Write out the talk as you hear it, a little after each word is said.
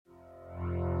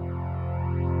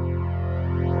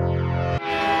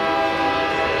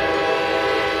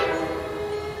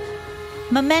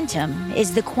Momentum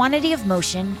is the quantity of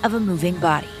motion of a moving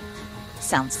body.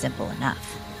 Sounds simple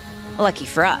enough. Lucky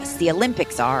for us, the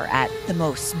Olympics are, at the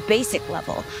most basic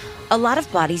level, a lot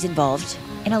of bodies involved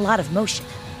in a lot of motion.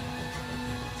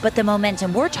 But the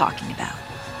momentum we're talking about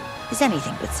is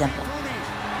anything but simple.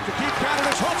 To keep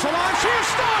Canada's hopes alive, she is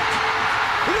stopped!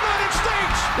 The United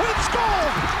States wins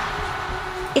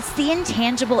gold! It's the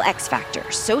intangible X factor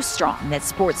so strong that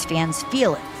sports fans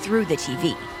feel it through the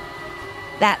TV.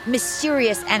 That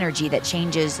mysterious energy that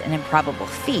changes an improbable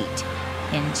feat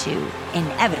into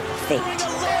inevitable fate. A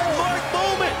landmark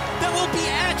moment that will be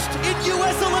etched in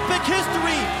U.S. Olympic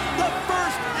history, the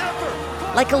first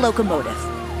ever. Like a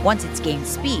locomotive, once it's gained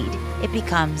speed, it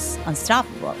becomes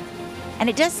unstoppable. And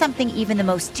it does something even the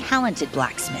most talented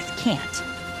blacksmith can't.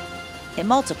 It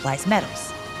multiplies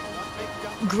metals.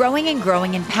 Growing and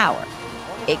growing in power,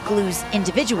 it glues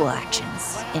individual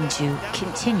actions into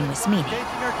continuous meaning.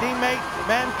 Chasing her teammate,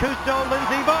 Mancuso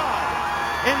Lindsey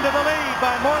Vonn, into the lead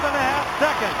by more than a half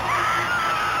second.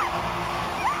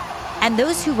 And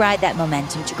those who ride that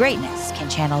momentum to greatness can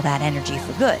channel that energy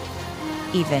for good,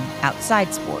 even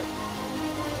outside sport.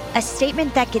 A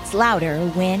statement that gets louder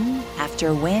win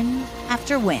after win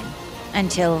after win,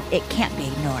 until it can't be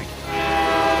ignored.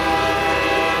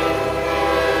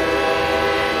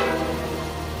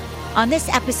 On this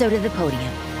episode of The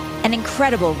Podium, an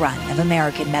incredible run of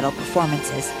American medal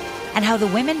performances and how the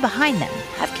women behind them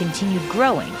have continued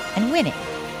growing and winning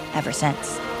ever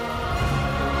since.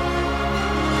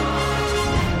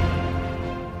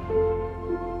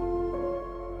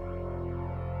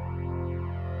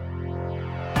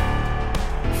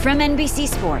 From NBC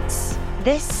Sports,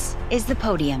 this is The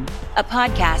Podium, a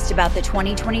podcast about the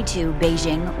 2022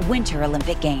 Beijing Winter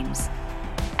Olympic Games.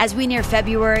 As we near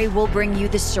February, we'll bring you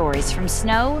the stories from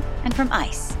snow and from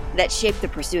ice that shape the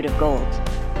pursuit of gold.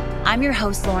 I'm your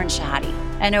host, Lauren Shehadi,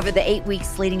 and over the 8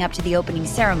 weeks leading up to the opening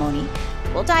ceremony,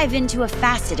 we'll dive into a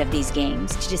facet of these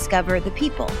games to discover the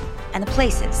people and the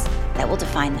places that will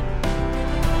define them.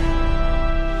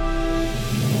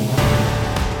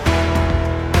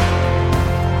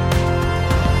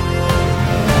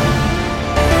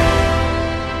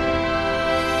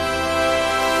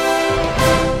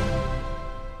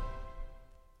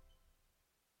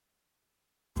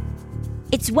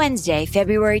 It's Wednesday,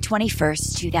 February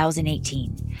 21st,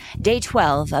 2018. Day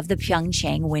 12 of the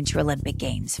Pyeongchang Winter Olympic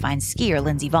Games finds skier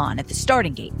Lindsey Vonn at the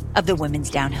starting gate of the women's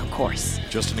downhill course.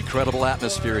 Just an incredible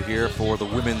atmosphere here for the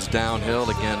women's downhill.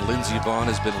 Again, Lindsey Vonn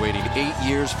has been waiting 8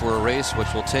 years for a race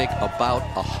which will take about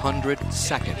 100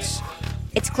 seconds.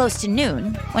 It's close to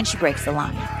noon when she breaks the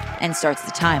line and starts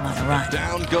the time on a run.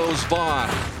 Down goes Vonn.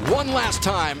 One last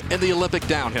time in the Olympic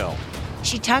downhill.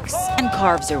 She tucks and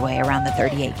carves her way around the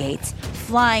 38 gates,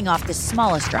 flying off the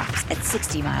smallest drops at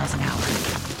 60 miles an hour.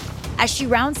 As she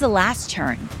rounds the last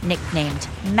turn, nicknamed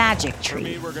Magic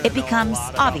Tree, it becomes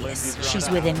obvious she's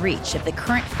within reach of the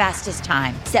current fastest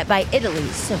time set by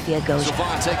Italy's Sofia Goggia.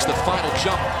 Vonn takes the final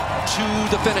jump to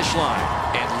the finish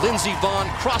line, and Lindsey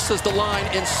Vonn crosses the line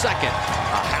in second,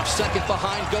 a half second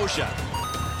behind Goggia.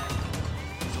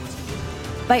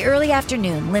 By early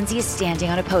afternoon, Lindsey is standing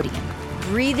on a podium,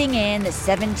 breathing in the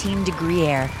 17-degree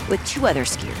air with two other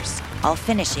skiers, all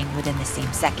finishing within the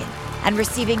same second, and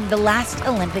receiving the last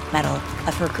Olympic medal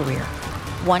of her career,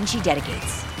 one she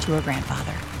dedicates to her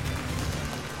grandfather.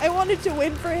 I wanted to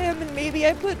win for him, and maybe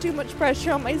I put too much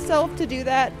pressure on myself to do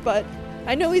that, but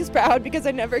I know he's proud because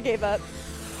I never gave up.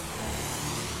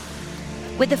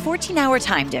 With the 14-hour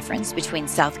time difference between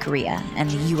South Korea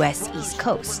and the U.S. East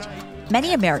Coast,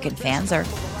 many American fans are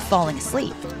falling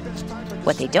asleep.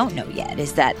 What they don't know yet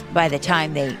is that by the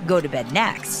time they go to bed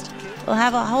next, they'll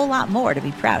have a whole lot more to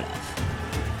be proud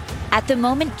of. At the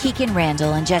moment Keegan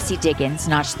Randall and Jessie Diggins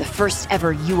notched the first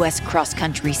ever U.S.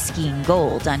 cross-country skiing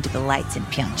gold under the lights in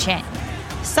Pyeongchang,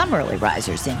 some early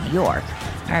risers in New York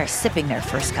are sipping their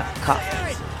first cup of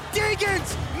coffee.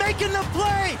 Diggins making the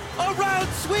play around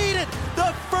Sweden,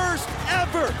 the first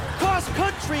ever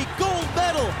cross-country gold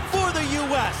medal for the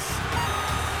U.S.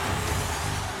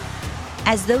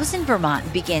 As those in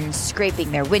Vermont begin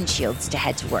scraping their windshields to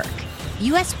head to work,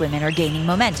 U.S. women are gaining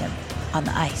momentum on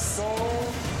the ice.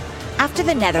 After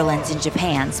the Netherlands and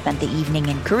Japan spent the evening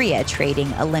in Korea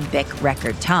trading Olympic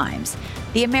record times,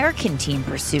 the American team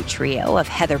pursuit trio of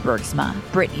Heather Bergsma,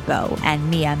 Brittany Bowe, and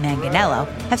Mia Manganello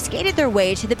have skated their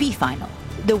way to the B final,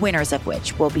 the winners of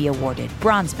which will be awarded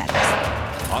bronze medals.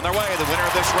 On their way, the winner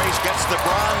of this race gets the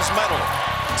bronze medal.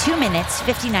 2 minutes,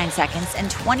 59 seconds, and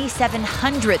 27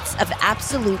 hundredths of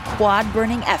absolute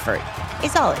quad-burning effort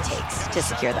is all it takes to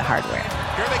secure the hardware.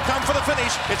 Here they come for the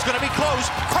finish. It's going to be close.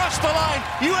 Cross the line.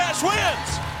 U.S. wins.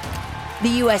 the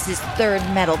U.S.'s third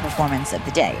medal performance of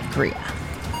the day in Korea.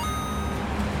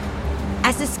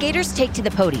 As the skaters take to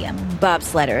the podium,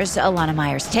 bobsledders Alana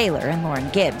Myers-Taylor and Lauren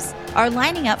Gibbs are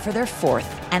lining up for their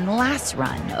fourth and last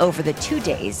run over the 2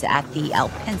 days at the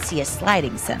Alpine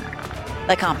Sliding Center.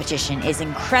 The competition is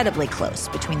incredibly close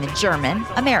between the German,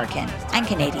 American, and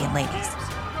Canadian ladies.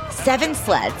 7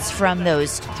 sleds from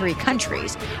those 3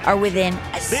 countries are within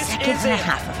a second and a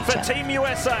half of each other. For Team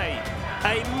USA,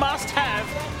 a must-have,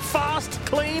 fast,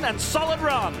 clean, and solid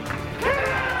run.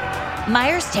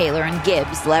 Myers-Taylor and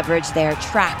Gibbs leverage their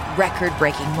track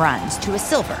record-breaking runs to a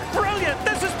silver. Brilliant!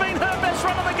 This has been her best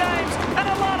run of the games, and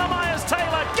Alana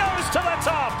Myers-Taylor goes to the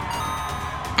top.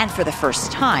 And for the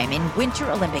first time in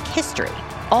Winter Olympic history,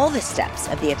 all the steps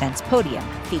of the event's podium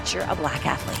feature a black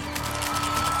athlete.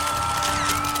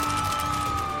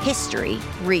 History,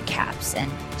 recaps,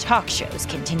 and talk shows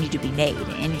continue to be made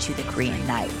into the Korean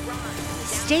night.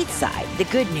 Stateside, the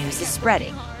good news is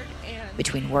spreading.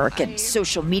 Between work and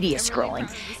social media scrolling,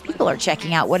 people are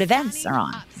checking out what events are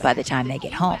on by the time they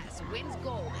get home.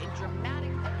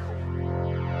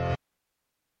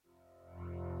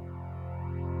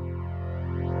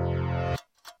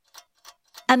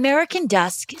 American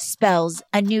dusk spells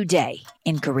a new day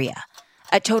in Korea.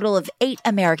 A total of 8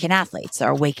 American athletes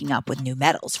are waking up with new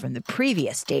medals from the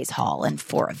previous day's haul in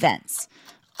 4 events.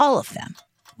 All of them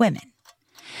women.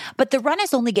 But the run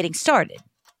is only getting started.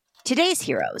 Today's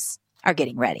heroes are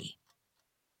getting ready.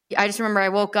 I just remember I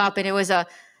woke up and it was a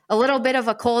little bit of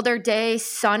a colder day,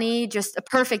 sunny, just a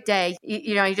perfect day.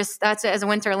 That's as a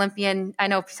Winter Olympian. I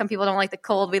know some people don't like the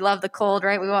cold. We love the cold,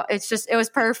 right? It was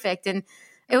perfect. And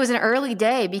it was an early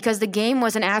day because the game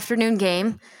was an afternoon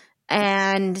game.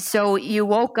 And so you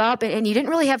woke up and you didn't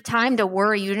really have time to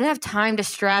worry. You didn't have time to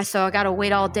stress. So I got to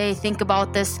wait all day, think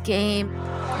about this game.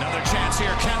 Another chance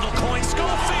here. Kendall Coyne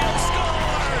Schofield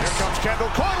scores. Here comes Kendall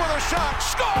Coyne with a shot.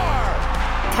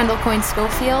 Score! Kendall Coyne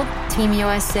Schofield, Team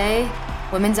USA,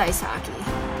 women's ice hockey.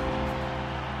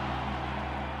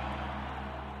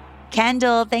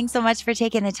 Kendall, thanks so much for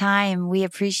taking the time. We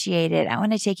appreciate it. I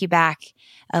want to take you back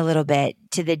a little bit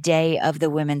to the day of the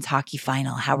women's hockey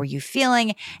final. How were you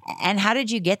feeling and how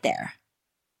did you get there?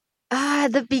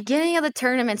 The beginning of the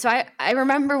tournament. So I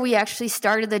remember we actually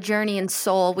started the journey in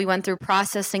Seoul. We went through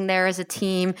processing there as a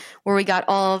team where we got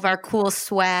all of our cool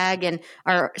swag and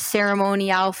our ceremony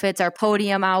outfits, our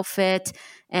podium outfit.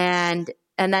 And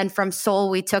then from Seoul,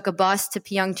 we took a bus to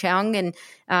Pyeongchang and,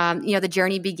 the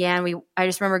journey began. I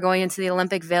just remember going into the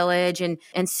Olympic Village and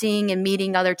seeing and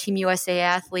meeting other Team USA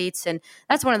athletes. And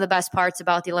that's one of the best parts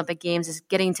about the Olympic Games is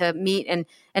getting to meet and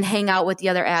hang out with the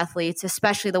other athletes,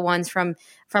 especially the ones from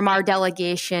our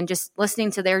delegation, just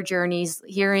listening to their journeys,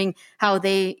 hearing how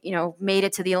they, made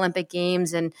it to the Olympic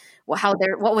Games and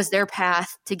what was their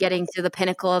path to getting to the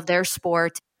pinnacle of their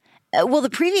sport. Well, the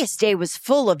previous day was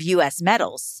full of U.S.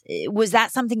 medals. Was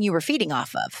that something you were feeding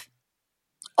off of?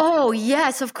 Oh,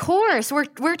 yes, of course.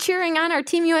 We're cheering on our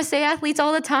Team USA athletes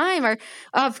all the time.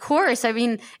 Of course. I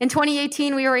mean, in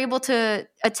 2018, we were able to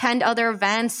attend other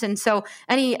events. And so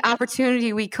any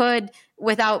opportunity we could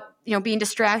without being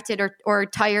distracted or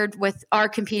tired with our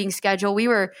competing schedule, we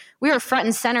were front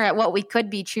and center at what we could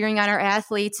be, cheering on our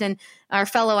athletes and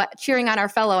cheering on our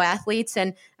fellow athletes.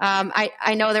 And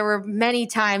I know there were many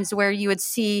times where you would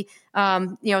see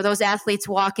those athletes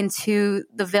walk into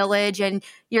the village and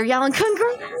you're yelling,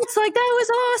 "Congrats!" Like that was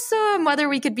awesome. Whether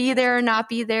we could be there or not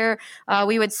be there,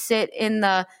 we would sit in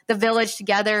the village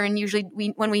together. And usually,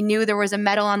 when we knew there was a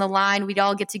medal on the line, we'd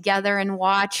all get together and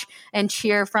watch and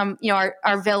cheer from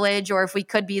our village, or if we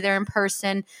could be there in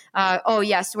person. Oh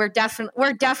yes, we're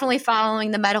definitely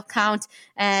following the medal count.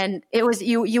 And it was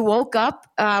you woke up.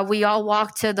 We all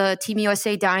walked to the Team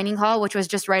USA dining hall, which was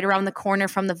just right around the corner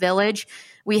from the village.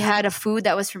 We had a food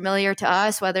that was familiar to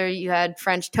us, whether you had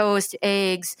French toast,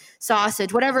 eggs,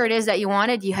 sausage, whatever it is that you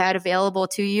wanted, you had available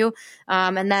to you.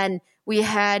 And then we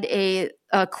had a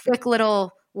quick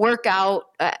little workout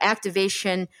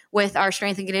activation with our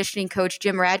strength and conditioning coach,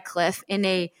 Jim Radcliffe, in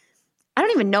I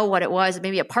don't even know what it was,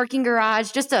 maybe a parking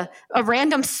garage, just a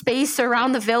random space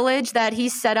around the village that he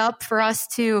set up for us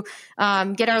to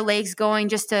get our legs going,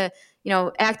 just to,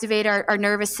 activate our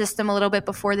nervous system a little bit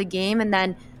before the game. And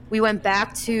then we went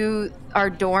back to our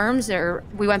dorms, or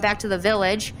we went back to the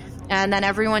village, and then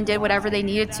everyone did whatever they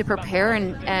needed to prepare.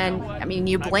 And I mean,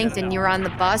 you blinked and you were on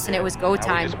the bus and it was go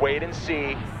time. Just wait and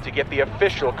see to get the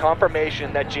official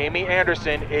confirmation that Jamie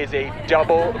Anderson is a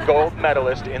double gold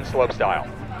medalist in slopestyle.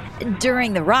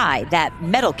 During the ride, that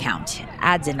medal count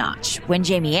adds a notch when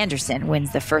Jamie Anderson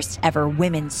wins the first ever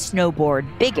women's snowboard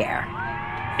big air.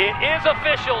 It is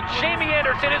official. Jamie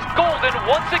Anderson is golden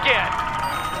once again.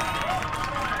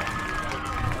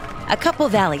 A couple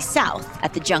valleys south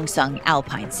at the Pyeongchang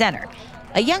Alpine Center,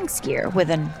 a young skier with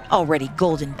an already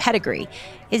golden pedigree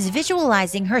is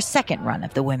visualizing her second run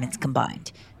of the women's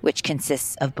combined, which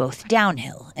consists of both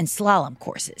downhill and slalom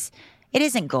courses. It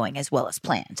isn't going as well as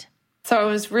planned. So I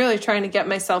was really trying to get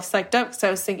myself psyched up because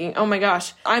I was thinking, oh my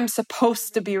gosh, I'm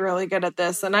supposed to be really good at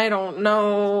this, and I don't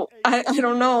know. I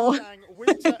don't know if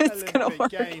it's going to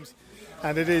work.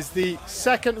 And it is the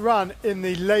second run in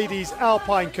the ladies'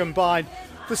 Alpine combined,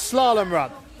 the slalom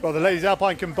run. Well, the ladies'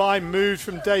 Alpine combined moved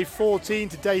from day 14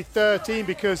 to day 13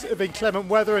 because of inclement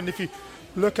weather. And if you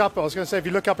look up, if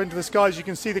you look up into the skies, you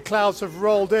can see the clouds have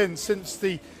rolled in since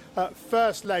the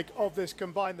first leg of this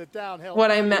combined, the downhill. What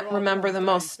I remember the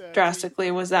most drastically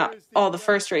was that all the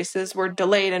first races were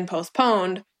delayed and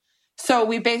postponed. So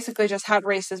we basically just had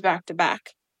races back to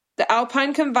back. The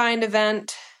Alpine combined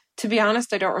event, to be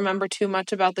honest, I don't remember too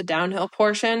much about the downhill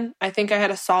portion. I think I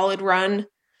had a solid run.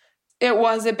 It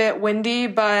was a bit windy,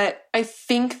 but I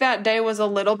think that day was a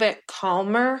little bit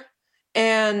calmer.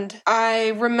 And I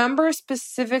remember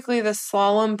specifically the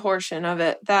slalom portion of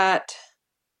it that,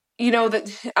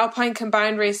 the Alpine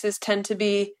combined races tend to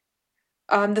be,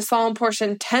 the slalom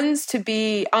portion tends to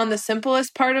be on the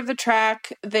simplest part of the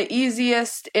track, the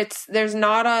easiest. There's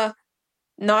not a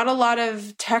lot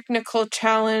of technical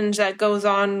challenge that goes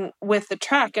on with the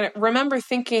track. And I remember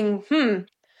thinking,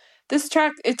 this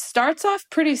track, it starts off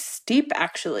pretty steep,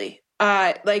 actually.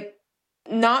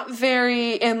 Not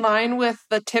very in line with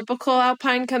the typical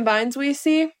Alpine combines we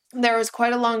see. There was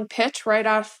quite a long pitch right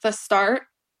off the start.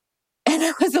 And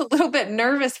I was a little bit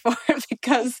nervous for it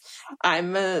because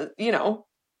I'm a,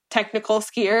 technical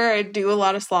skier. I do a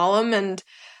lot of slalom, and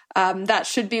that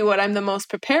should be what I'm the most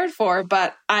prepared for.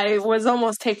 But I was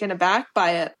almost taken aback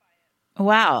by it.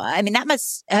 Wow. I mean, that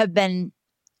must have been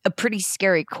a pretty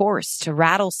scary course to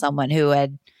rattle someone who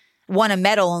had won a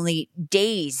medal only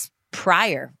days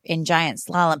prior in giant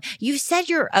slalom. You said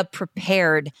you're a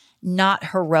prepared, not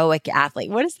heroic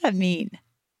athlete. What does that mean?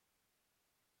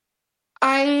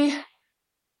 I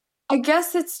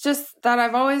guess it's just that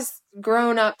I've always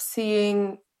grown up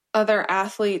seeing other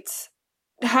athletes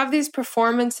have these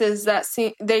performances that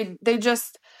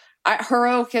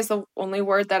heroic is the only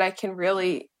word that I can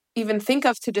really even think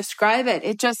of to describe it.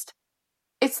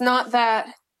 It's not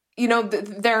that,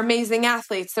 they're amazing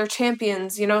athletes, they're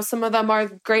champions, some of them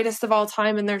are greatest of all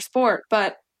time in their sport,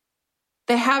 but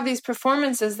they have these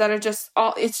performances that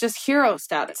are it's just hero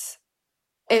status.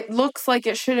 It looks like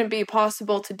it shouldn't be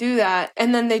possible to do that,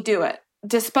 and then they do it,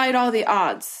 despite all the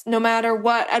odds, no matter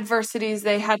what adversities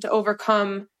they had to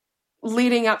overcome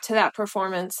leading up to that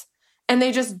performance, and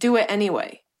they just do it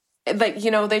anyway. They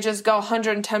just go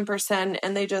 110%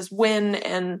 and they just win,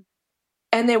 and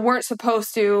they weren't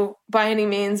supposed to by any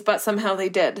means, but somehow they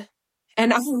did.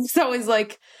 And I was always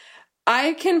like,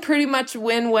 I can pretty much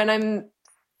win when I'm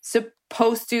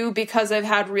supposed to because I've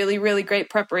had really, really great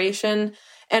preparation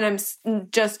and I'm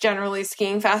just generally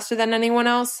skiing faster than anyone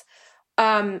else.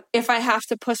 If I have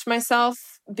to push myself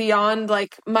beyond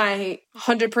my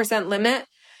 100% limit,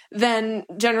 then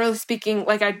generally speaking,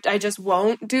 I just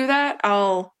won't do that.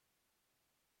 I'll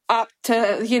opt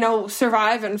to,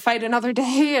 survive and fight another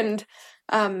day and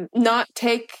not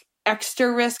take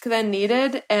extra risk than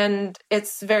needed. And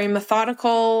it's very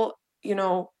methodical.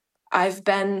 I've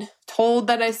been told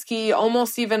that I ski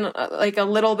almost even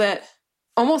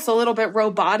almost a little bit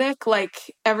robotic.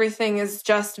 Everything is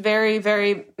just very,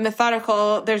 very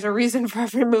methodical. There's a reason for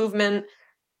every movement.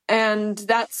 And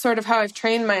that's sort of how I've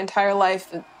trained my entire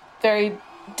life. Very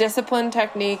disciplined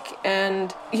technique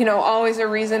and, always a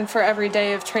reason for every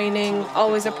day of training,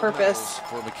 always a purpose.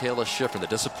 For Mikaela Shiffrin, the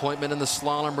disappointment in the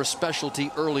slalom, her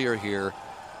specialty earlier here,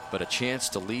 but a chance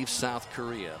to leave South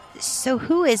Korea. So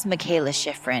who is Mikaela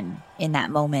Shiffrin in that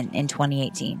moment in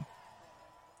 2018?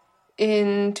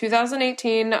 In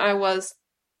 2018, I was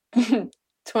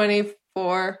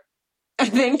 24, I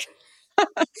think.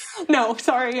 No,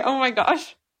 sorry. Oh my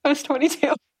gosh. I was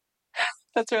 22.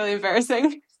 That's really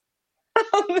embarrassing.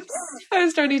 I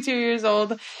was 22 years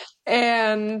old.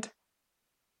 And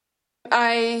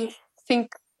I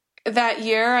think that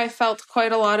year I felt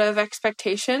quite a lot of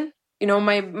expectation.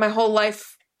 My whole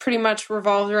life pretty much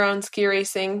revolved around ski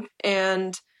racing,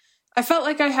 and I felt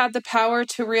like I had the power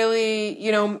to really,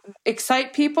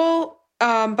 excite people,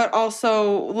 but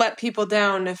also let people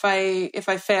down if I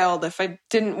failed, if I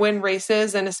didn't win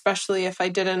races, and especially if I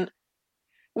didn't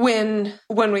win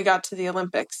when we got to the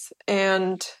Olympics.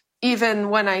 And even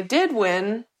when I did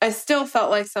win, I still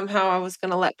felt like somehow I was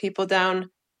going to let people down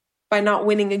by not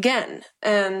winning again.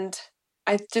 And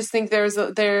I just think there was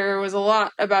a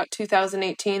lot about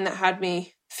 2018 that had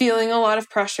me feeling a lot of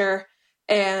pressure,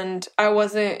 and I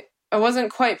wasn't I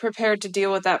wasn't quite prepared to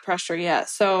deal with that pressure yet.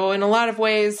 So in a lot of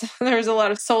ways, there's a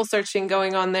lot of soul searching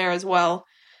going on there as well.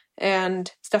 And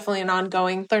it's definitely an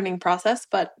ongoing learning process.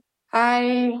 But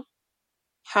I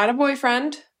had a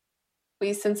boyfriend.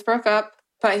 We since broke up.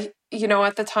 But,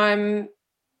 at the time,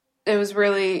 it was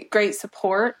really great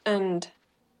support and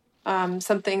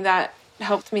something that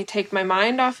helped me take my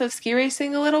mind off of ski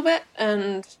racing a little bit.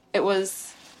 And it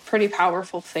was a pretty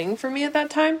powerful thing for me at that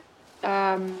time.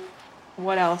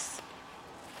 What else?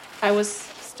 I was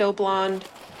still blonde.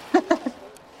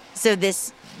 So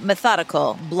this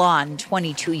methodical, blonde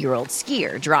 22-year-old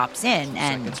skier drops in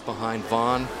and... Seconds behind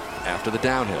Vaughn after the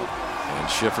downhill. And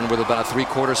Shiffrin with about a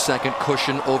 3/4 second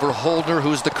cushion over Holdner,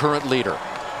 who's the current leader.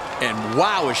 And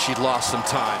wow, has she lost some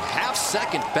time. Half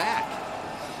second back.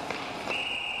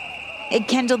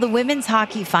 Kendall, the women's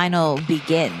hockey final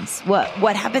begins.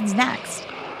 What happens next?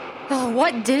 Oh,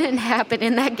 what didn't happen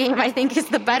in that game, I think, is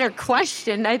the better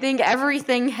question. I think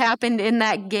everything happened in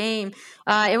that game.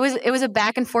 It was a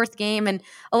back and forth game, and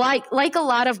like a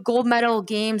lot of gold medal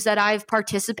games that I've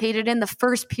participated in, the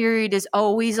first period is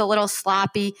always a little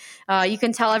sloppy. You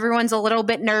can tell everyone's a little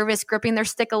bit nervous, gripping their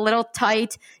stick a little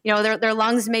tight. Their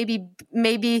lungs maybe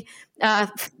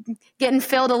getting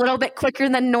filled a little bit quicker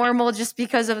than normal just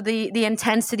because of the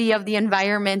intensity of the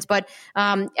environment. But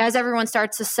as everyone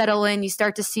starts to settle in, you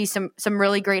start to see some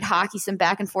really great hockey, some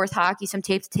back and forth hockey, some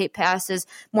tape to tape passes,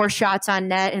 more shots on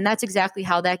net. And that's exactly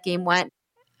how that game went.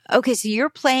 Okay, so you're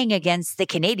playing against the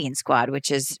Canadian squad, which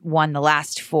has won the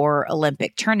last 4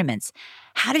 Olympic tournaments.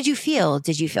 How did you feel?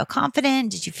 Did you feel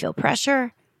confident? Did you feel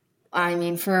pressure? I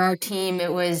mean, for our team,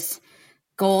 it was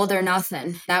gold or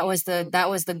nothing. That was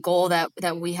the goal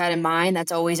that we had in mind.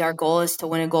 That's always our goal, is to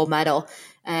win a gold medal.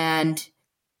 And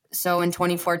so in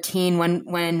 2014,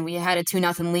 when we had a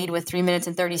 2-0 lead with 3 minutes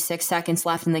and 36 seconds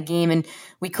left in the game, and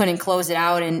we couldn't close it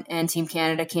out, and Team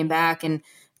Canada came back and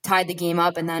tied the game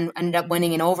up and then ended up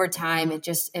winning in overtime.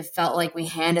 It felt like we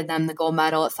handed them the gold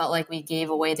medal. It felt like we gave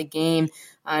away the game,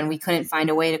 and we couldn't find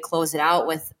a way to close it out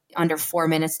with under 4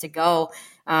 minutes to go.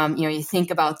 You think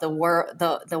about the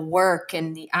work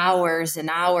and the hours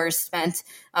and hours spent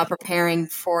preparing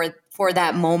for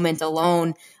that moment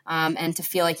alone, and to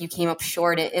feel like you came up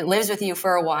short. It lives with you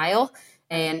for a while.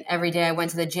 And every day I went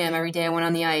to the gym, every day I went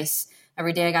on the ice,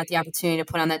 every day I got the opportunity to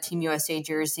put on that Team USA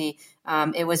jersey.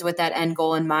 It was with that end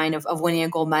goal in mind of winning a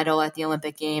gold medal at the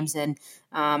Olympic Games. And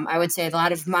I would say a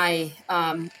lot of my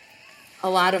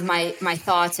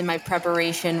thoughts and my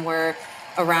preparation were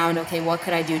around, okay, what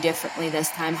could I do differently this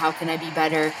time? How can I be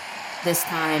better this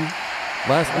time?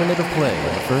 Last minute of play in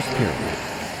the first period.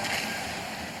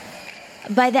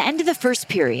 By the end of the first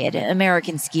period,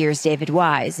 American skiers David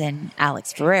Wise and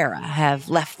Alex Ferreira have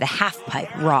left the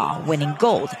halfpipe raw, winning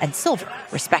gold and silver,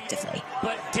 respectively.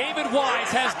 But David Wise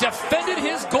has defended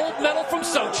his gold medal from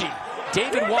Sochi.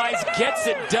 David Wise gets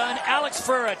it done. Alex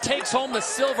Ferreira takes home the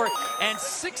silver, and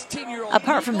 16-year-old...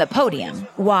 Apart from the podium,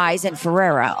 Wise and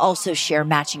Ferreira also share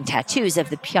matching tattoos of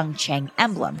the Pyeongchang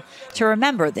emblem to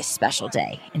remember this special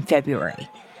day in February.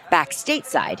 Back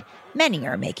stateside, many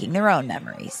are making their own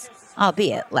memories,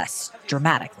 albeit less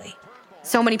dramatically.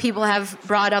 So many people have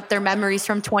brought up their memories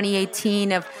from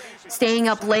 2018 of staying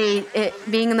up late,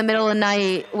 being in the middle of the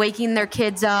night, waking their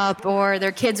kids up, or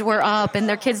their kids were up and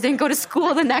their kids didn't go to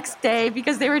school the next day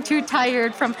because they were too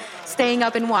tired from staying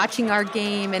up and watching our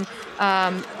game. And,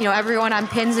 everyone on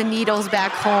pins and needles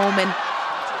back home. And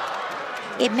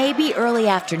it may be early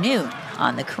afternoon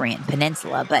on the Korean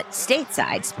Peninsula, but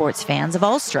stateside sports fans of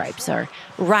all stripes are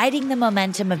riding the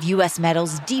momentum of U.S.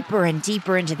 medals deeper and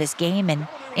deeper into this game and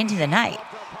into the night,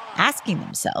 asking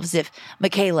themselves if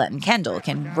Mikaela and Kendall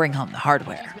can bring home the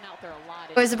hardware.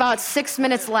 It was about 6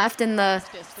 minutes left in the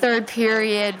third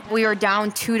period. We were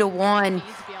down 2-1,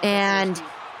 and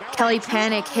Kelly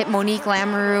Panic hit Monique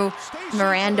Lamoureux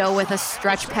Miranda with a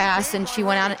stretch pass, and she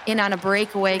went in on a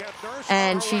breakaway,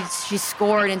 and she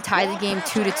scored and tied the game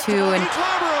 2-2. And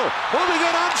moving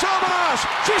it on Jonas,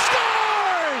 she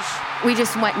scores! We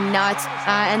just went nuts,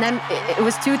 and then it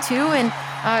was 2-2,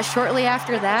 and shortly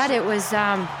after that, it was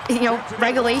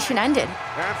regulation ended.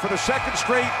 And for the second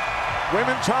straight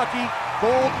women's hockey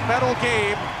gold medal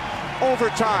game,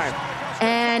 overtime.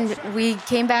 And we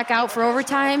came back out for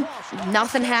overtime.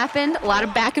 Nothing happened. A lot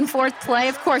of back and forth play.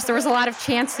 Of course, there was a lot of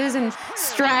chances and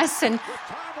stress and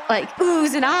like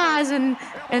oohs and ahs and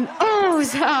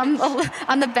ohs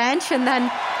on the bench. And then...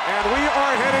 And we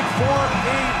are headed for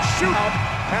a shootout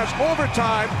as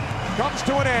overtime comes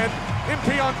to an end in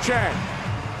Pyeongchang.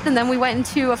 And then we went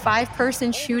into a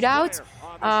 5-person shootout.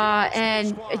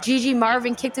 and Gigi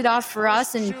Marvin kicked it off for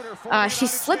us, and she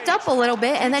slipped up a little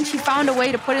bit, and then she found a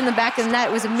way to put it in the back of the net.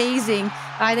 It was amazing.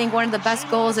 I think one of the best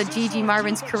goals of Gigi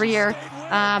Marvin's career.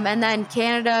 And then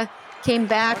Canada came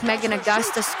back. Megan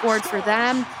Augusta scored for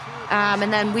them.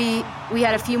 And then we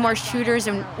had a few more shooters,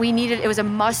 and it was a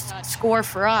must score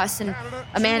for us. And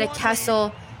Amanda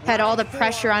Kessel had all the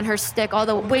pressure on her stick, all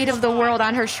the weight of the world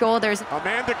on her shoulders.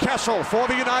 Amanda Kessel for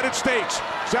the United States.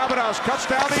 Zabados cuts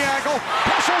down the angle.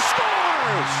 Kessel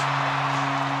scores!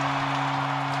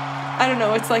 I don't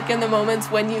know, it's like in the moments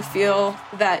when you feel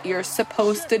that you're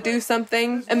supposed to do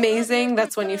something amazing,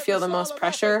 that's when you feel the most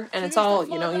pressure, and it's all,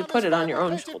 you put it on your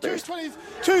own shoulders.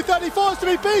 2:34 to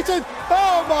be beaten.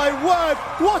 Oh my word,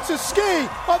 what a ski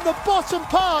on the bottom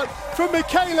part from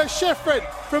Mikaela Shiffrin.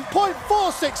 From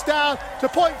 0.46 down to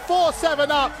 0.47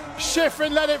 up.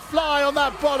 Shiffrin let it fly on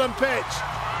that bottom pitch.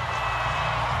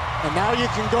 And now you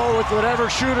can go with whatever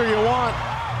shooter you want.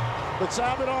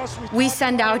 We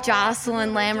send out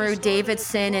Jocelyn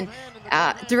Lamoureux-Davidson, and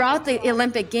throughout the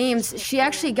Olympic Games, she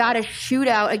actually got a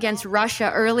shootout against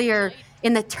Russia earlier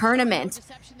in the tournament,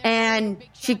 and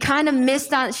she kind of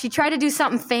missed on. She tried to do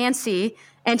something fancy,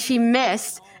 and she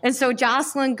missed. And so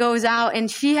Jocelyn goes out, and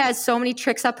she has so many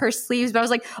tricks up her sleeves. But I was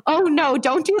like, oh, no,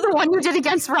 don't do the one you did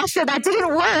against Russia. That didn't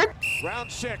work.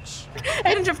 Round 6.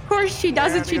 And, of course, she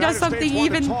does it. She does something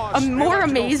even more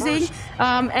amazing.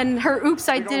 And her oops,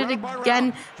 I did it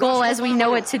again goal as we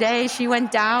know it today. She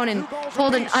went down and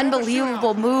pulled an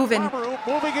unbelievable move. And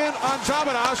moving in on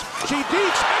Zabados. She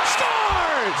beats and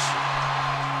scores!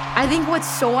 I think what's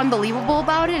so unbelievable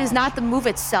about it is not the move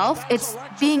itself. It's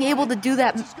being able to do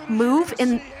that move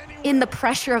in the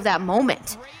pressure of that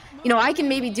moment. I can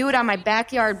maybe do it on my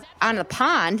backyard on the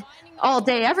pond all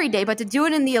day, every day, but to do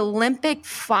it in the Olympic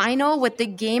final with the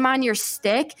game on your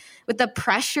stick, with the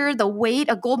pressure, the weight,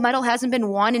 a gold medal hasn't been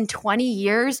won in 20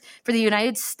 years for the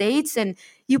United States, and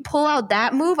you pull out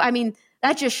that move,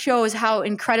 that just shows how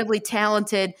incredibly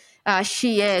talented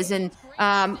she is. And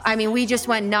we just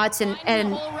went nuts,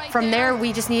 and from there,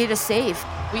 we just needed a save.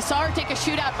 We saw her take a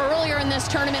shootout earlier in this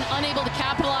tournament, unable to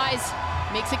capitalize.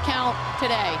 Makes it count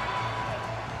today.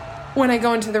 When I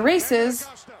go into the races,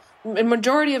 the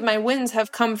majority of my wins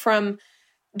have come from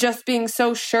just being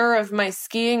so sure of my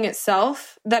skiing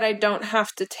itself that I don't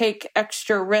have to take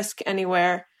extra risk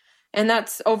anywhere. And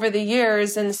that's over the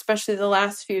years, and especially the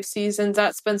last few seasons,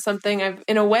 that's been something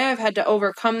I've had to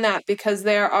overcome that, because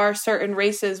there are certain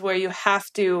races where you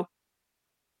have to,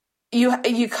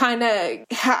 you kind of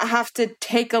have to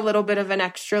take a little bit of an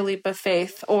extra leap of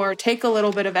faith, or take a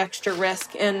little bit of extra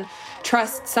risk and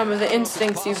trust some of the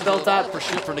instincts you've built up. For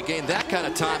Shiffrin to gain that kind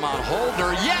of time on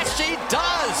Holdner. Yes, she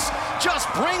does! Just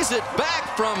brings it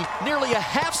back from nearly a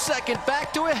half-second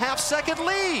back to a half-second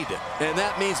lead. And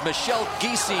that means Michelle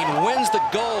Giesing wins the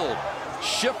gold,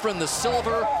 Shiffrin the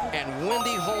silver, and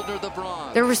Wendy Holdner the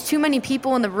bronze. There was too many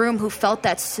people in the room who felt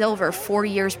that silver 4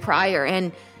 years prior,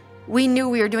 and we knew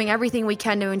we were doing everything we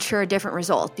can to ensure a different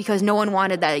result, because no one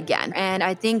wanted that again. And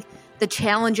I think the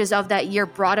challenges of that year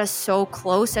brought us so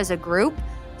close as a group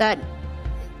that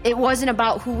it wasn't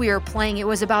about who we were playing. It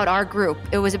was about our group.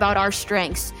 It was about our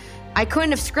strengths. I couldn't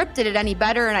have scripted it any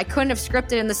better, and I couldn't have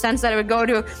scripted in the sense that it would go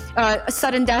to a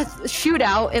sudden death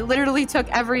shootout. It literally took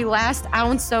every last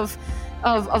ounce of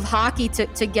hockey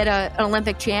to get an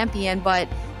Olympic champion, but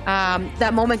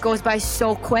that moment goes by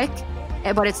so quick.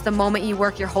 But it's the moment you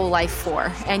work your whole life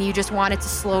for, and you just want it to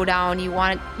slow down. You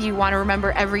want to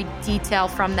remember every detail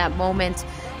from that moment.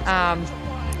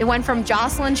 It went from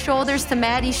Jocelyn's shoulders to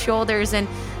Maddie's shoulders, and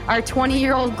our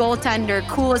 20-year-old goaltender,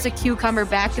 cool as a cucumber,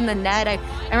 back in the net. I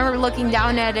remember looking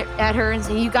down at her and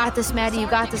saying, "You got this, Maddie. You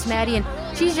got this, Maddie." And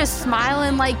she's just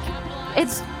smiling like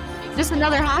it's just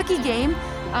another hockey game.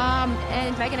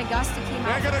 And Megan Augusta came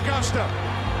out. Megan Augusta,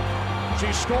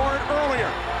 she scored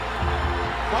earlier.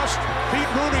 Must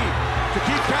beat Mooney to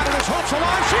keep Canada's hopes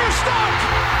alive. She is stopped!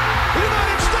 The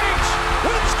United States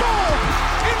wins gold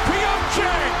in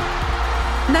Pyeongchang!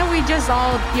 And then we just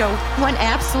all, went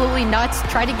absolutely nuts,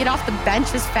 tried to get off the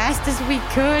bench as fast as we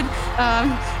could.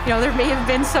 There may have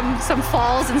been some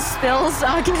falls and spills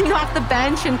getting off the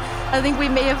bench, and I think we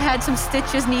may have had some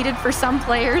stitches needed for some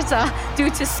players due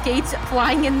to skates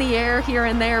flying in the air here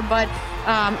and there, but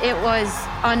it was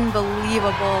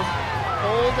unbelievable.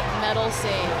 Gold medal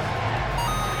save.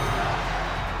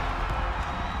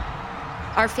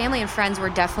 Our family and friends were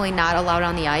definitely not allowed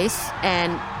on the ice,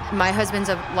 and my husband's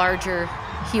a larger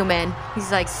human.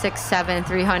 He's like 6'7",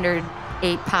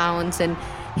 308 pounds, and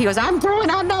he goes, "I'm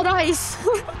going on that ice."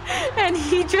 And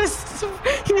he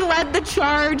led the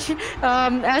charge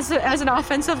as an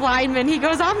offensive lineman. He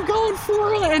goes, "I'm going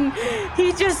for it," and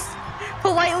he just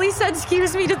politely said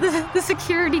excuse me to the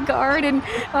security guard, and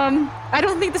I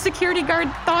don't think the security guard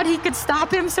thought he could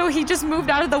stop him, so he just moved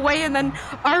out of the way, and then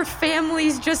our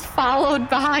families just followed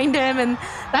behind him, and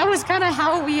that was kind of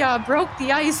how we broke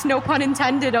the ice, no pun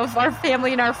intended, of our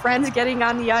family and our friends getting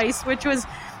on the ice, which was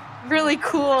really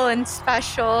cool and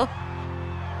special.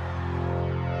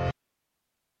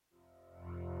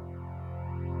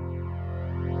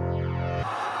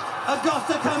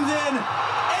 Augusta comes in.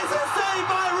 It's a save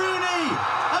by Rooney.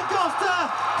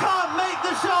 Augusta can't make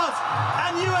the shot.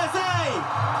 And USA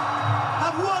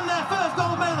have won their first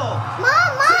gold medal.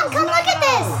 Mom, come look at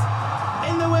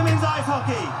this. In the women's ice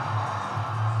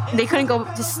hockey. They couldn't go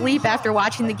to sleep after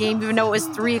watching the game, even though it was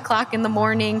 3 o'clock in the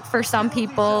morning for some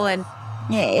people. And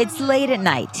yeah, it's late at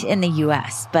night in the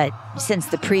U.S., but since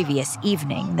the previous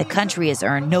evening, the country has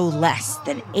earned no less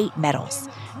than 8 medals,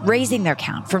 raising their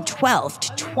count from 12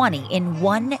 to 20 in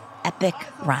one epic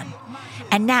run.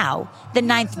 And now, the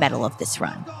 9th medal of this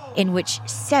run, in which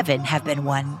 7 have been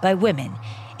won by women,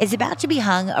 is about to be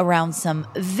hung around some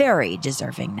very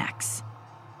deserving necks.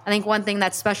 I think one thing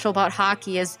that's special about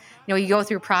hockey is, you go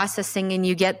through processing and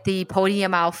you get the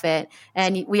podium outfit,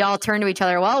 and we all turn to each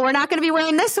other, well, we're not going to be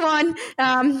wearing this one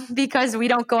because we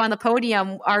don't go on the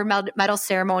podium. Our medal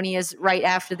ceremony is right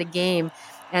after the game.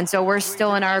 And so we're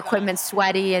still in our equipment,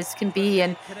 sweaty as can be.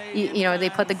 And, they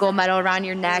put the gold medal around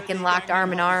your neck and locked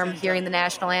arm in arm, hearing the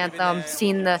national anthem,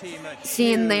 seeing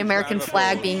the American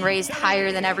flag being raised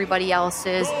higher than everybody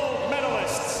else's. Gold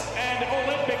medalists and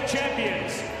Olympic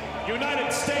champions,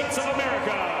 United States of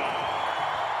America.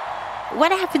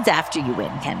 What happens after you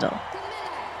win, Kendall?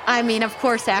 I mean, of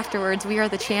course, afterwards, we are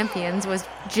the champions, was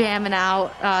jamming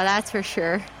out, that's for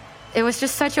sure. It was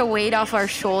just such a weight off our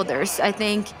shoulders. I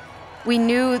think we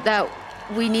knew that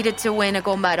we needed to win a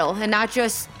gold medal, and not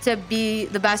just to be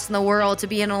the best in the world, to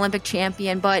be an Olympic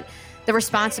champion, but the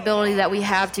responsibility that we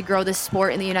have to grow this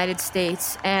sport in the United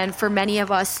States. And for many of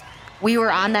us, we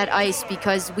were on that ice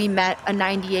because we met a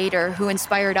 98er who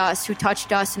inspired us, who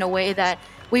touched us in a way that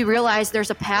we realized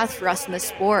there's a path for us in the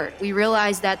sport. We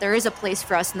realized that there is a place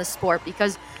for us in the sport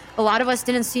because a lot of us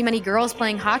didn't see many girls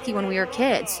playing hockey when we were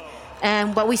kids.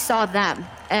 But we saw them,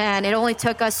 and it only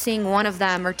took us seeing one of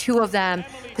them or 2 of them,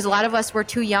 because a lot of us were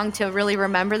too young to really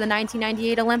remember the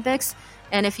 1998 Olympics.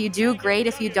 And if you do, great.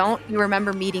 If you don't, you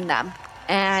remember meeting them,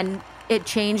 and it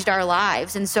changed our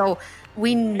lives. And so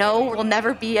we know we'll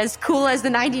never be as cool as the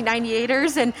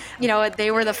 1998ers, and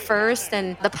they were the first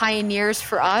and the pioneers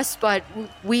for us, but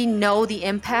we know the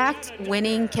impact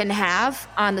winning can have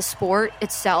on the sport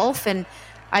itself. And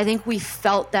I think we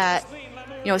felt that.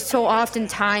 So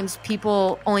oftentimes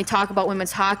people only talk about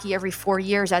women's hockey every 4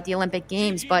 years at the Olympic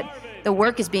Games, but the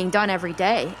work is being done every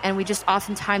day. And we just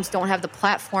oftentimes don't have the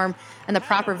platform and the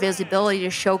proper visibility to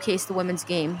showcase the women's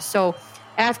game. So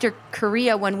after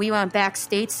Korea, when we went back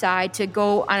stateside to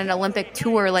go on an Olympic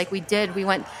tour like we did, we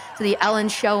went to the Ellen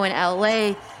Show in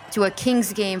LA, to a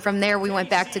Kings game. From there, we went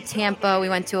back to Tampa. We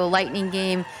went to a Lightning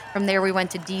game. From there, we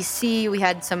went to D.C. We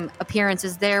had some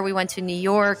appearances there. We went to New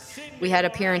York. We had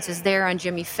appearances there on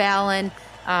Jimmy Fallon.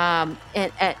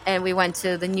 And we went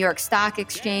to the New York Stock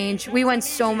Exchange. We went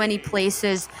so many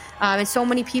places, and so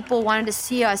many people wanted to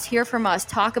see us, hear from us,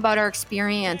 talk about our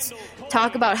experience,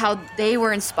 talk about how they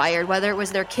were inspired, whether it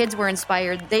was their kids were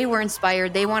inspired, they were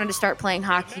inspired, they wanted to start playing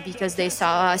hockey because they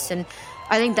saw us. And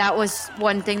I think that was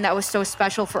one thing that was so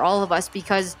special for all of us,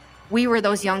 because we were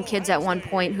those young kids at one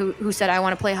point who said, I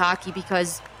want to play hockey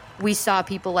because we saw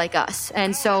people like us.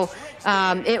 And so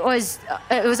it was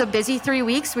a busy 3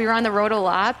 weeks. We were on the road a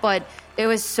lot, but it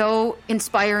was so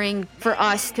inspiring for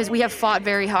us because we have fought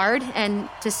very hard, and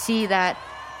to see that,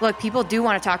 look, people do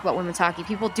want to talk about women's hockey.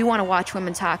 People do want to watch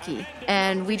women's hockey,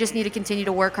 and we just need to continue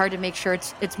to work hard to make sure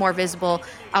it's more visible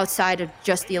outside of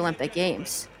just the Olympic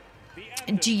Games.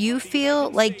 Do you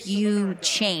feel like you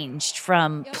changed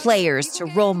from players to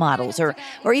role models or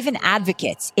even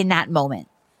advocates in that moment?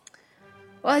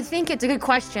 Well, I think it's a good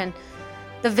question.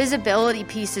 The visibility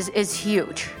piece is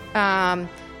huge.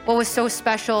 What was so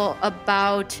special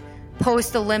about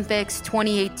post-Olympics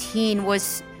 2018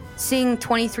 was seeing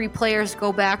 23 players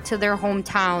go back to their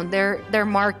hometown, their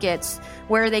markets,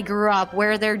 where they grew up,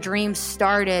 where their dreams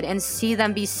started, and see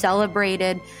them be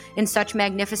celebrated in such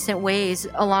magnificent ways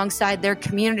alongside their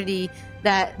community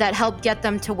that helped get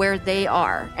them to where they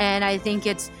are. And I think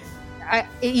it's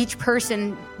each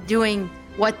person doing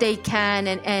what they can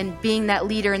and being that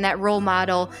leader and that role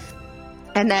model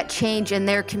and that change in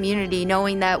their community,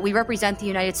 knowing that we represent the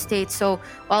United States. So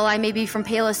while I may be from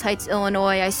Palos Heights,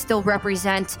 Illinois, I still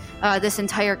represent this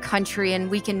entire country, and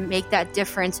we can make that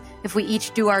difference if we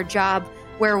each do our job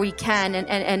where we can.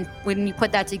 And when you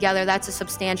put that together, that's a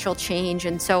substantial change.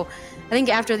 And so I think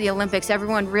after the Olympics,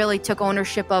 everyone really took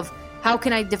ownership of how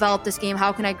can I develop this game?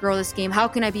 How can I grow this game? How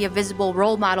can I be a visible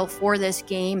role model for this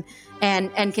game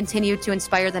and continue to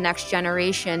inspire the next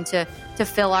generation to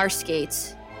fill our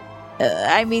skates?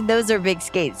 I mean, those are big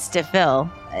skates to fill,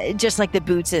 just like the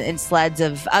boots and sleds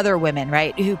of other women,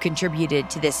 right, who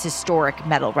contributed to this historic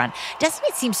medal run. Doesn't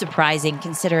it seem surprising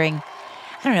considering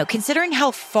how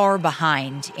far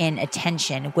behind in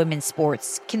attention women's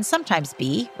sports can sometimes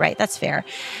be, right? That's fair.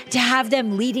 To have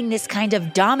them leading this kind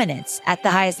of dominance at the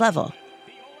highest level.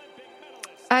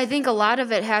 I think a lot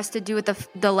of it has to do with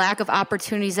the lack of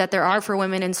opportunities that there are for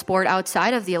women in sport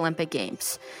outside of the Olympic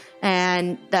Games.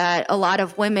 And that a lot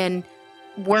of women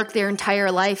work their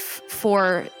entire life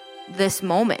for this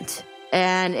moment.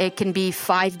 And it can be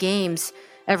 5 games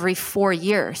every 4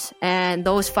 years. And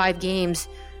those 5 games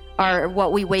are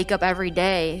what we wake up every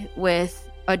day with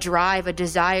a drive, a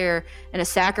desire, and a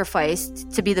sacrifice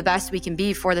to be the best we can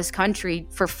be for this country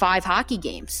for 5 hockey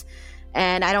games.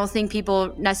 And I don't think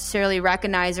people necessarily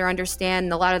recognize or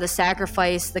understand a lot of the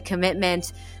sacrifice, the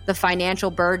commitment, the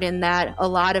financial burden that a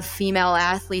lot of female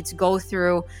athletes go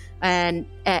through and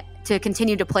to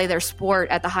continue to play their sport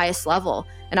at the highest level.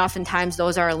 And oftentimes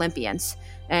those are Olympians.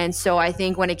 And so I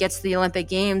think when it gets to the Olympic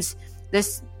Games,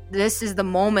 this is the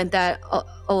moment that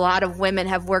a lot of women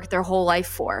have worked their whole life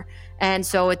for. And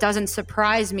so it doesn't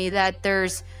surprise me that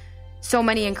there's so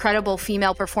many incredible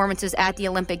female performances at the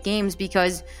Olympic Games,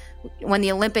 because when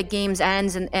the Olympic Games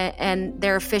ends and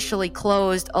they're officially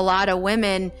closed, a lot of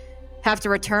women have to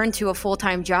return to a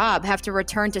full-time job, have to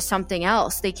return to something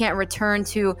else. They can't return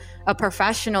to a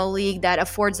professional league that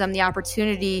affords them the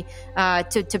opportunity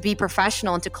to be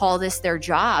professional and to call this their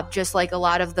job, just like a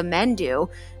lot of the men do.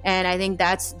 And I think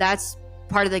that's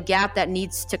part of the gap that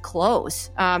needs to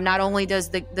close. Not only does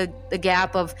the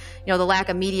gap of the lack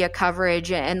of media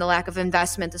coverage and the lack of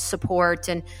investment, the support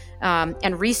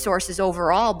and resources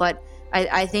overall, but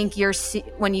I think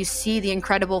when you see the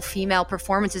incredible female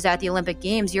performances at the Olympic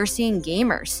Games, you're seeing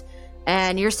gamers,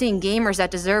 and you're seeing gamers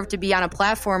that deserve to be on a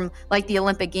platform like the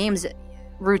Olympic Games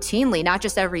routinely, not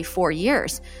just every 4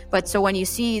 years. But so when you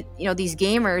see these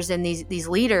gamers and these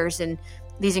leaders and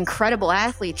these incredible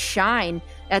athletes shine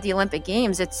at the Olympic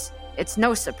Games, it's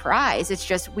no surprise. It's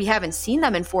just we haven't seen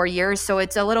them in 4 years, so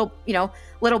it's a little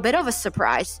bit of a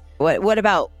surprise. What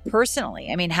about personally?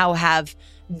 I mean, how have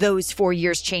those 4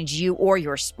 years changed you or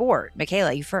your sport?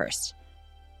 Mikaela, you first.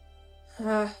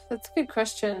 That's a good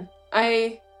question.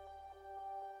 I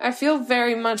feel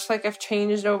very much like I've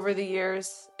changed over the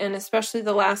years, and especially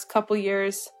the last couple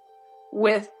years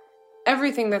with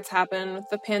everything that's happened, with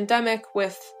the pandemic,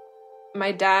 with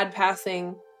my dad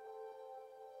passing.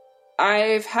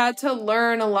 I've had to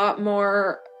learn a lot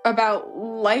more about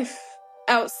life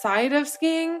outside of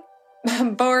skiing.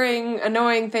 Boring,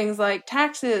 annoying things like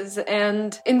taxes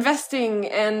and investing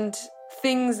and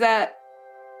things that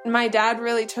my dad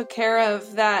really took care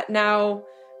of, that now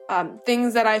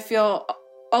things that I feel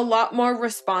a lot more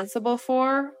responsible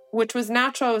for, which was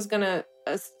natural. I was going to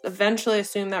eventually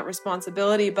assume that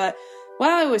responsibility. But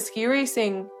while I was ski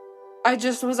racing, I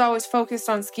just was always focused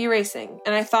on ski racing.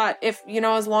 And I thought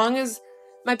as long as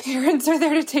my parents are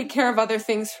there to take care of other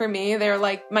things for me, they're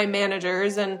like my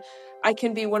managers, and I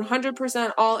can be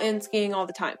 100% all in skiing all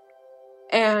the time.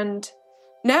 And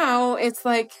now it's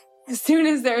like, as soon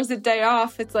as there's a day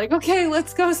off, it's like, okay,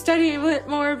 let's go study a bit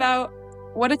more about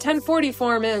what a 1040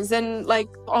 form is, and like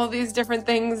all these different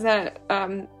things that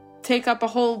take up a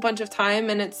whole bunch of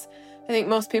time. And I think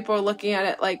most people are looking at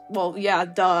it like, well, yeah,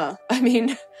 duh. I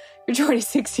mean, you're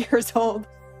 26 years old.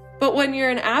 But when you're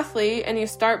an athlete and you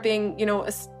start being,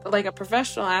 like a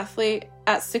professional athlete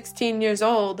at 16 years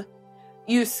old,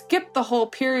 you skip the whole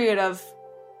period of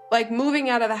like moving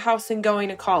out of the house and going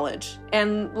to college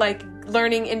and like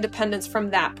learning independence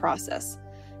from that process.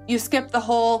 You skip the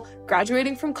whole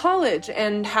graduating from college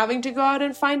and having to go out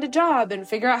and find a job and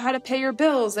figure out how to pay your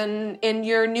bills and in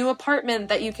your new apartment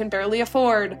that you can barely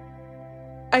afford.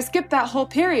 I skipped that whole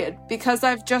period because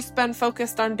I've just been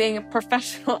focused on being a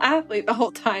professional athlete the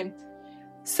whole time.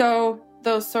 So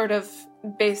those sort of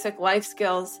basic life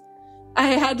skills, I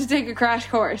had to take a crash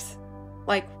course.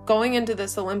 Like going into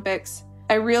this Olympics,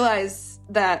 I realized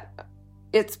that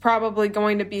it's probably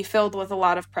going to be filled with a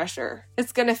lot of pressure.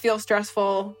 It's going to feel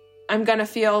stressful. I'm going to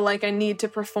feel like I need to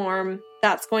perform.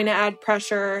 That's going to add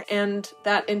pressure, and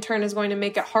that in turn is going to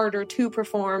make it harder to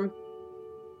perform.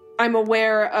 I'm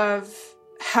aware of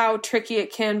how tricky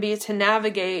it can be to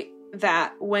navigate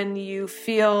that when you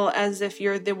feel as if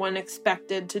you're the one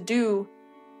expected to do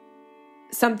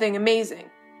something amazing.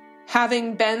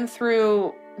 Having been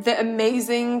through the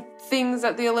amazing things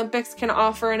that the Olympics can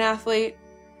offer an athlete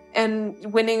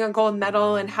and winning a gold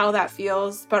medal and how that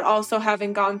feels, but also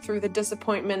having gone through the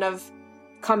disappointment of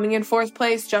coming in 4th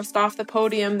place just off the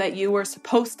podium that you were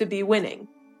supposed to be winning.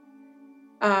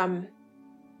 So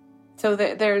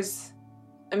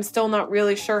I'm still not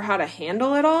really sure how to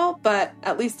handle it all, but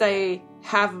at least I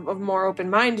have a more open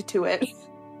mind to it.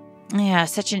 Yeah,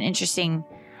 such an interesting,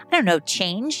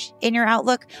 change in your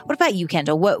outlook. What about you,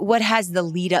 Kendall? What has the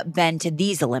lead up been to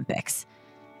these Olympics?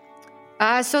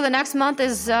 So the next month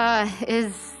is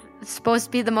supposed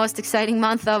to be the most exciting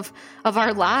month of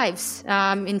our lives.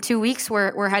 In 2 weeks,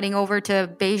 we're heading over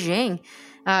to Beijing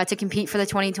to compete for the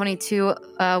 2022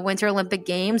 Winter Olympic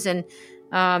Games. And,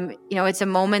 it's a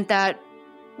moment that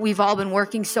we've all been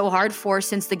working so hard for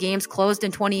since the games closed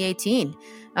in 2018,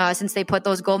 since they put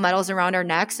those gold medals around our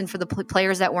necks. And for the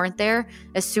players that weren't there,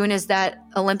 as soon as that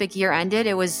Olympic year ended,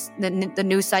 it was the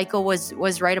new cycle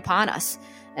was right upon us.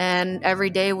 And every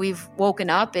day we've woken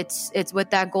up, it's with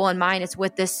that goal in mind. It's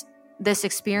with this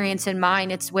experience in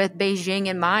mind. It's with Beijing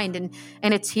in mind,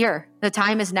 and it's here. The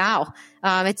time is now.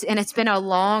 It's been a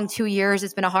long 2 years.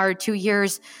 It's been a hard 2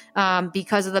 years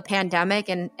because of the pandemic,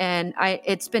 and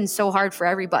it's been so hard for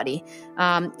everybody,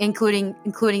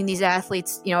 including these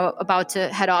athletes, about to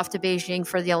head off to Beijing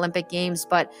for the Olympic Games.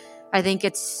 But I think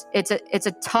it's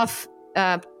a tough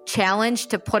challenge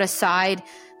to put aside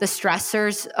the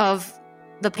stressors of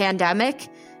the pandemic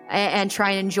and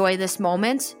try and enjoy this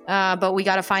moment. But we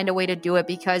got to find a way to do it,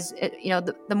 because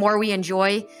the more we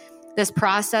enjoy this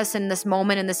process and this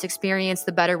moment and this experience,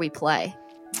 the better we play.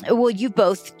 Well, you've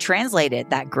both translated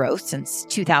that growth since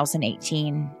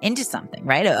 2018 into something,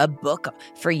 right? A book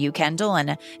for you, Kendall,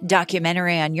 and a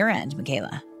documentary on your end,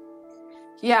 Mikaela.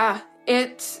 Yeah,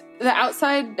 it's the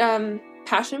Outside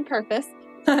Passion Purpose,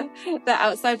 the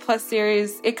Outside Plus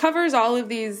series. It covers all of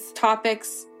these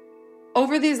topics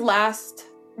over the last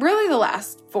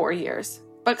 4 years,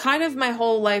 but kind of my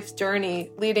whole life's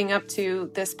journey leading up to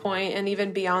this point and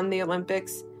even beyond the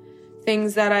Olympics.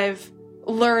 Things that I've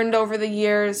learned over the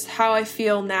years, how I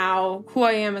feel now, who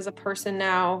I am as a person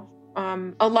now,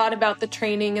 a lot about the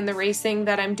training and the racing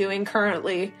that I'm doing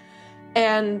currently,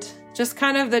 and just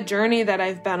kind of the journey that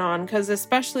I've been on, because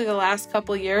especially the last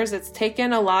couple years, it's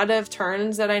taken a lot of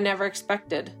turns that I never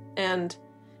expected. And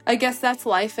I guess that's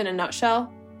life in a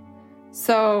nutshell.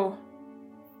 So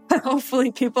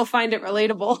hopefully people find it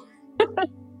relatable.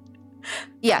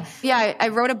 Yeah. I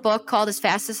wrote a book called As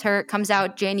Fast as Her. It comes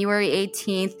out January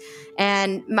 18th.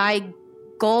 And my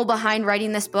goal behind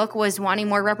writing this book was wanting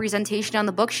more representation on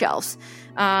the bookshelves.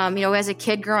 As a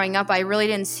kid growing up, I really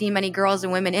didn't see many girls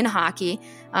and women in hockey.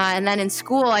 And then in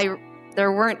school,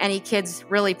 there weren't any kids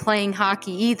really playing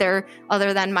hockey either,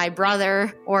 other than my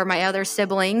brother or my other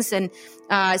siblings. And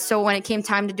so when it came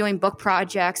time to doing book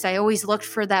projects, I always looked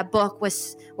for that book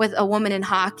with a woman in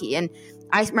hockey. And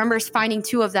I remember finding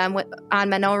 2 of them on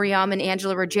Manuel Riam and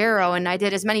Angela Ruggiero, and I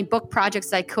did as many book projects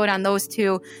as I could on those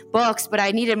 2 books, but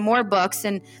I needed more books.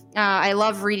 And I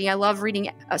love reading. I love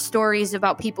reading stories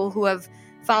about people who have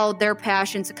followed their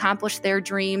passions, accomplished their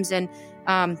dreams. And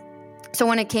so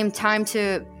when it came time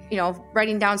to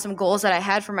writing down some goals that I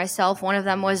had for myself, one of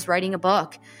them was writing a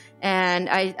book. And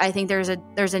I think there's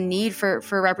a need for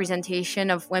representation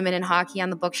of women in hockey on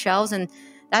the bookshelves. And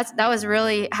that was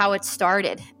really how it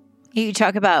started. You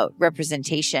talk about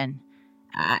representation.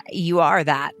 You are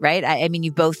that, right? I mean,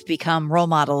 you've both become role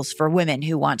models for women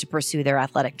who want to pursue their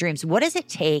athletic dreams. What does it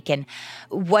take, and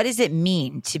what does it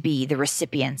mean to be the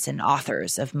recipients and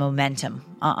authors of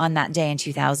Momentum on that day in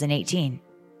 2018?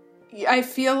 I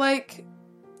feel like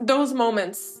those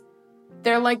moments,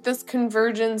 they're like this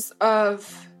convergence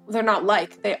of,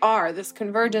 they are this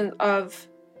convergence of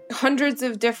hundreds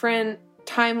of different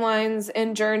timelines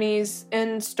and journeys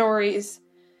and stories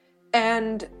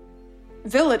and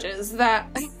villages that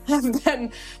have been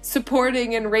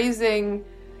supporting and raising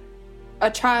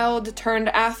a child turned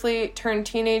athlete, turned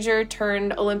teenager,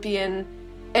 turned Olympian.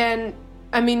 And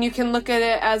I mean, you can look at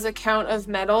it as a count of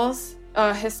medals,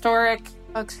 a historic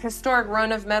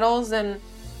run of medals in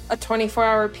a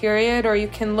 24-hour period, or you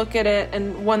can look at it,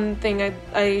 and one thing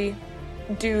I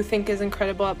do think is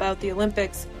incredible about the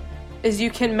Olympics is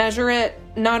you can measure it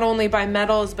not only by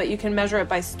medals, but you can measure it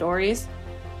by stories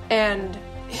and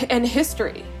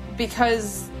history,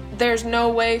 because there's no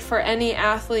way for any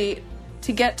athlete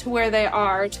to get to where they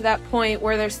are, to that point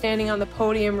where they're standing on the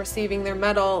podium receiving their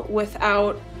medal,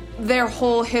 without their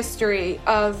whole history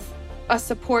of a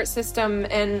support system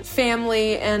and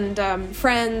family and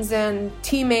friends and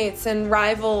teammates and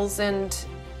rivals and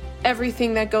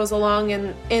everything that goes along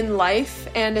in life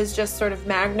and is just sort of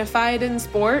magnified in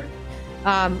sport.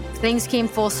 things came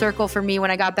full circle for me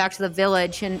when I got back to the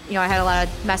village. And, I had a lot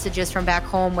of messages from back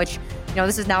home, which,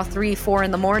 this is now 3-4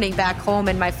 in the morning back home,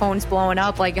 and my phone's blowing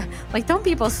up. Like don't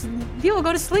people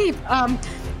go to sleep.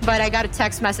 But I got a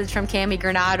text message from Cami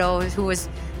Granado, who was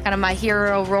kind of my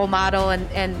hero, role model,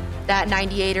 and that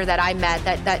 98er that I met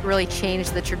that really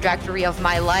changed the trajectory of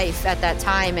my life at that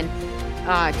time, and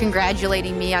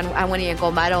congratulating me on winning a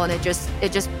gold medal. And it just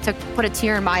put a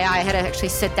tear in my eye. I had to actually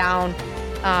sit down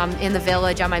in the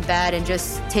village on my bed and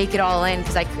just take it all in,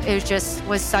 because it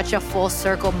was such a full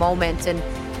circle moment. And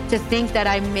to think that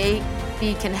I maybe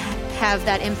can have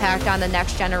that impact on the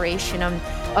next generation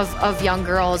of young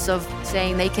girls, of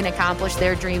saying they can accomplish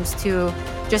their dreams too,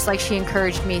 just like she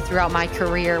encouraged me throughout my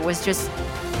career, it was just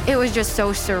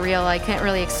so surreal. I can't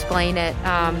really explain it.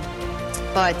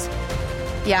 But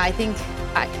yeah, I think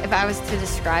if I was to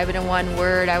describe it in one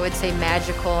word, I would say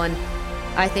magical. And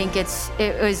I think it's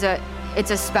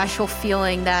a special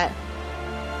feeling that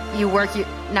you work.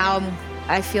 Now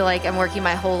I feel like I'm working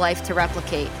my whole life to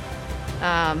replicate.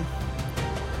 I've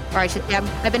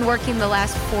been working the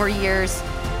last 4 years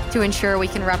to ensure we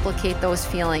can replicate those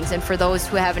feelings, and for those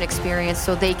who haven't experienced,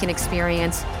 so they can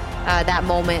experience that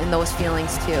moment and those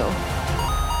feelings too.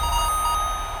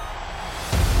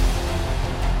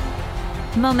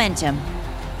 Momentum.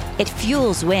 It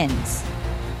fuels wins,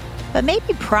 but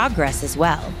maybe progress as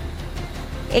well.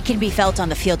 It can be felt on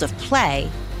the field of play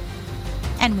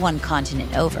and one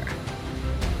continent over.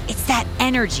 It's that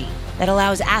energy that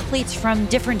allows athletes from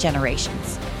different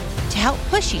generations to help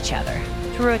push each other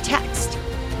through a text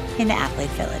in the Athlete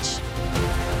Village.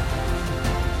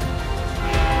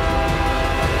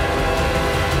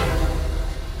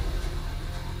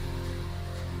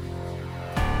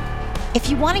 If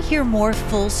you want to hear more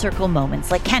full circle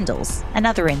moments like Kendall's and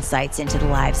other insights into the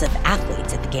lives of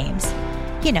athletes at the games,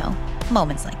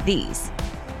 moments like these.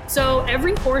 So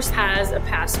every horse has a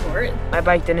passport. My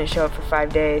bike didn't show up for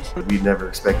 5 days. We never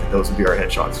expected those would be our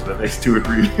headshots for the next 2 or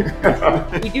 3 years.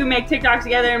 We do make TikToks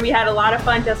together, and we had a lot of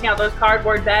fun testing out those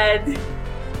cardboard beds.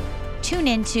 Tune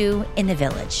into In the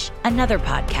Village, another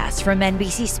podcast from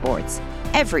NBC Sports,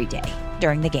 every day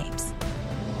during the games.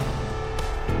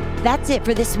 That's it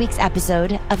for this week's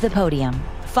episode of The Podium.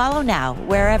 Follow now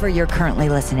wherever you're currently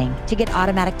listening to get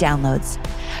automatic downloads.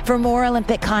 For more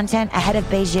Olympic content ahead of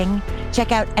Beijing,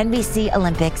 check out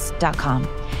NBCOlympics.com.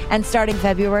 And starting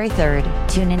February 3rd,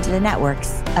 tune into the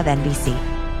networks of NBC.